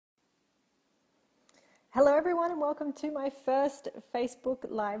Hello everyone and welcome to my first Facebook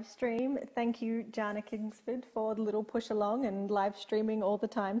live stream. Thank you, Jana Kingsford, for the little push along and live streaming all the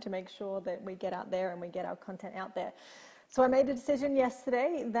time to make sure that we get out there and we get our content out there. So I made a decision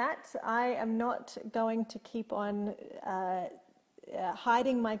yesterday that I am not going to keep on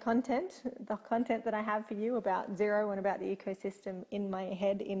hiding my content, the content that I have for you about Xero and about the ecosystem in my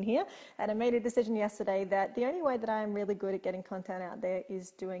head in here. And I made a decision yesterday that the only way that I am really good at getting content out there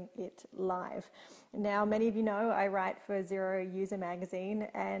is doing it live. Now, many of you know I write for Xero User Magazine,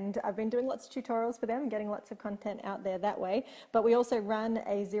 and I've been doing lots of tutorials for them, getting lots of content out there that way. But we also run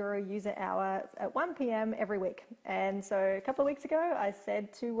a Xero User Hour at 1 p.m. every week. And so a couple of weeks ago, I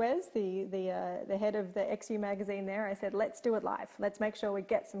said to Wes, the head of the XU Magazine there, I said, let's do it live. Let's make sure we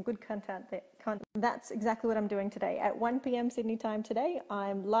get some good content there. That's exactly what I'm doing today. At 1 p.m. Sydney time today,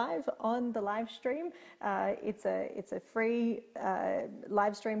 I'm live on the live stream. It's a free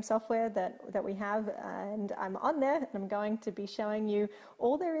live stream software that we have, and I'm on there, and I'm going to be showing you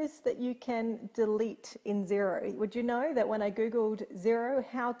all there is that you can delete in Xero. Would you know that when I Googled Xero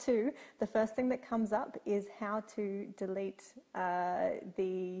how to, the first thing that comes up is how to delete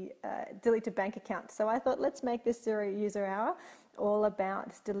delete a bank account. So I thought, let's make this Xero User Hour all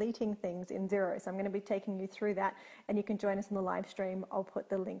about deleting things in Xero. So I'm going to be taking you through that, and you can join us in the live stream. I'll put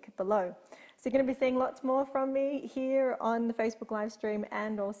the link below. So you're going to be seeing lots more from me here on the Facebook live stream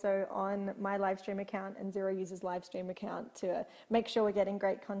and also on my live stream account and Xero Users live stream account to make sure we're getting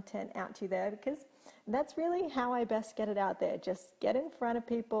great content out to you there, because that's really how I best get it out there. Just get in front of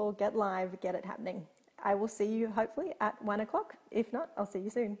people, get live, get it happening. I will see you hopefully at 1 o'clock. If not, I'll see you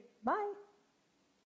soon. Bye.